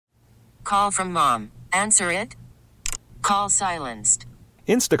call from mom. Answer it. Call silenced.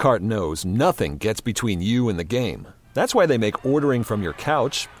 Instacart knows nothing gets between you and the game. That's why they make ordering from your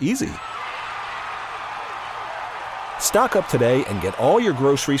couch easy. Stock up today and get all your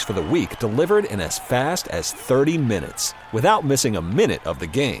groceries for the week delivered in as fast as 30 minutes without missing a minute of the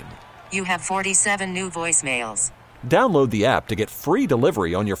game. You have 47 new voicemails. Download the app to get free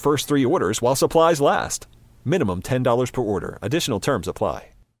delivery on your first 3 orders while supplies last. Minimum $10 per order. Additional terms apply.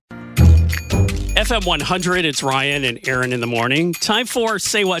 FM 100, it's Ryan and Aaron in the morning. Time for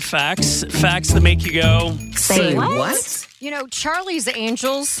Say What Facts. Facts that make you go, Say what? You know, Charlie's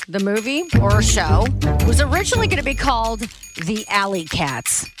Angels, the movie or show, was originally going to be called The Alley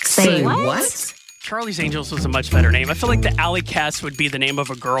Cats. Say what? Charlie's Angels was a much better name. I feel like the Alley Cats would be the name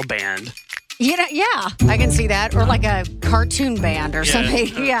of a girl band. You know, yeah, I can see that. Or like a cartoon band or something.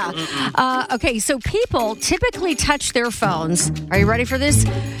 Yeah. Okay, so people typically touch their phones. Are you ready for this?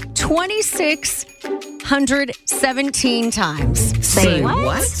 2,617 times. Say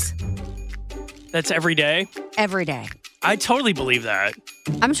what? That's every day? Every day. I totally believe that.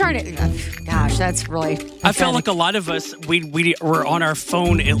 I'm trying to, gosh, that's really pathetic. I feel like a lot of us, we're on our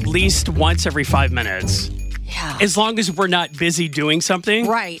phone at least once every 5 minutes. Yeah. As long as we're not busy doing something.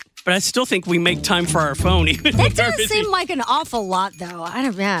 Right. But I still think we make time for our phone. Even That doesn't seem like an awful lot, though. I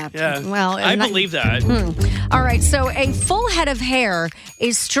don't. Yeah. Well, I believe that. All right. So a full head of hair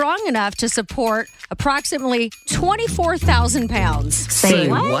is strong enough to support approximately 24,000 pounds. Say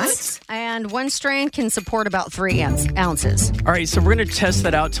what? And one strand can support about 3 ounces. All right, so we're going to test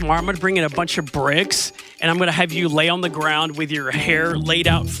that out tomorrow. I'm going to bring in a bunch of bricks, and I'm going to have you lay on the ground with your hair laid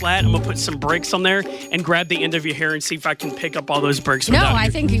out flat. I'm going to put some bricks on there and grab the end of your hair and see if I can pick up all those bricks. No, I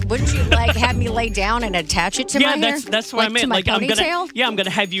think wouldn't you like have me lay down and attach it to my hair? Yeah, that's what I meant. To my I'm ponytail? I'm gonna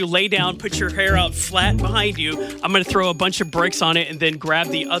have you lay down, put your hair out flat behind you. I'm gonna throw a bunch of bricks on it, and then grab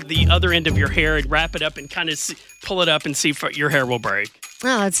the other end of your hair and wrap it up and kind of pull it up and see if your hair will break.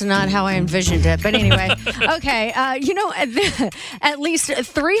 No, that's not how I envisioned it. But anyway, okay. At least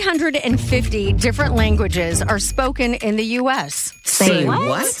 350 different languages are spoken in the U.S. Say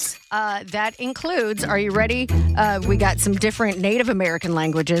what? That includes, are you ready? We got some different Native American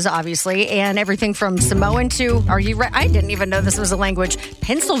languages, obviously, and everything from Samoan to, are you ready? I didn't even know this was a language.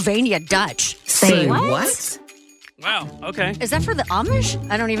 Pennsylvania Dutch. Say what? Wow, okay. Is that for the Amish?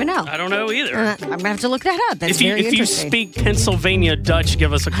 I don't even know. I don't know either. I'm going to have to look that up. That's If very you interesting. speak Pennsylvania Dutch,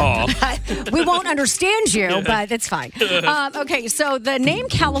 give us a call. We won't understand you, but it's fine. Okay, so the name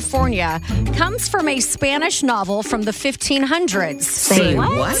California comes from a Spanish novel from the 1500s. Say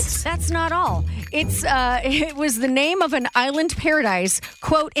what? That's not all. It was the name of an island paradise,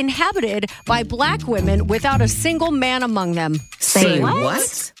 quote, inhabited by black women without a single man among them. Say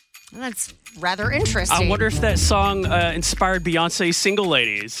what? That's rather interesting. I wonder if that song inspired Beyonce's Single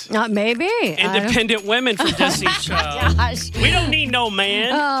Ladies. Maybe. Independent women from Destiny's Child. Gosh. We don't need no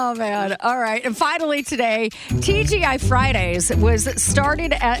man. Oh, man. All right. And finally today, TGI Fridays was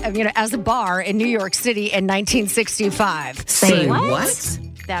started as a bar in New York City in 1965. Say what?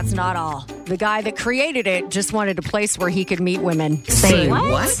 That's not all. The guy that created it just wanted a place where he could meet women. Say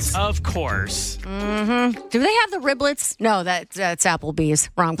what? Of course. Mm-hmm. Do they have the riblets? No, that's Applebee's.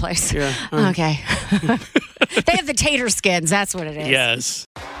 Wrong place. Yeah. Okay. They have the tater skins. That's what it is. Yes.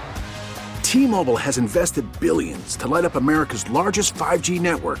 T-Mobile has invested billions to light up America's largest 5G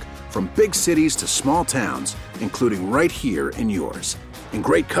network, from big cities to small towns, including right here in yours. And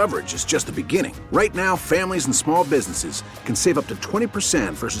great coverage is just the beginning. Right now, families and small businesses can save up to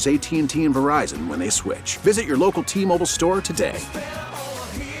 20% versus AT&T and Verizon when they switch. Visit your local T-Mobile store today.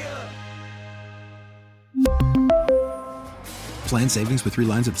 Plan savings with 3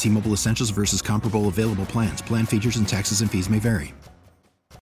 lines of T-Mobile Essentials versus comparable available plans. Plan features and taxes and fees may vary.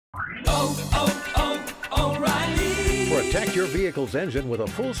 Protect your vehicle's engine with a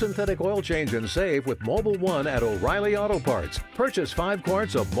full synthetic oil change and save with Mobil 1 at O'Reilly Auto Parts. Purchase 5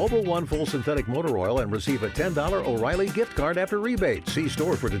 quarts of Mobil 1 full synthetic motor oil and receive a $10 O'Reilly gift card after rebate. See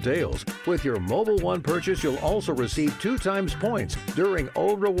store for details. With your Mobil 1 purchase, you'll also receive 2 times points during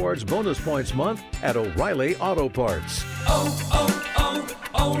O Rewards Bonus Points Month at O'Reilly Auto Parts.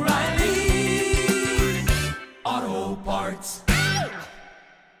 O'Reilly Auto Parts.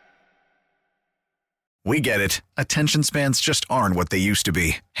 We get it. Attention spans just aren't what they used to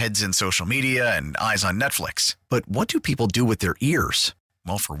be. Heads in social media and eyes on Netflix. But what do people do with their ears?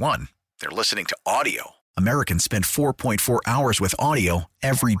 Well, for one, they're listening to audio. Americans spend 4.4 hours with audio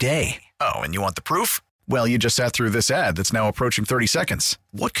every day. Oh, and you want the proof? Well, you just sat through this ad that's now approaching 30 seconds.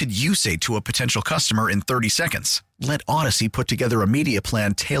 What could you say to a potential customer in 30 seconds? Let Odyssey put together a media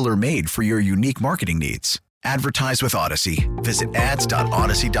plan tailor-made for your unique marketing needs. Advertise with Odyssey. Visit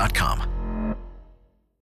ads.odyssey.com.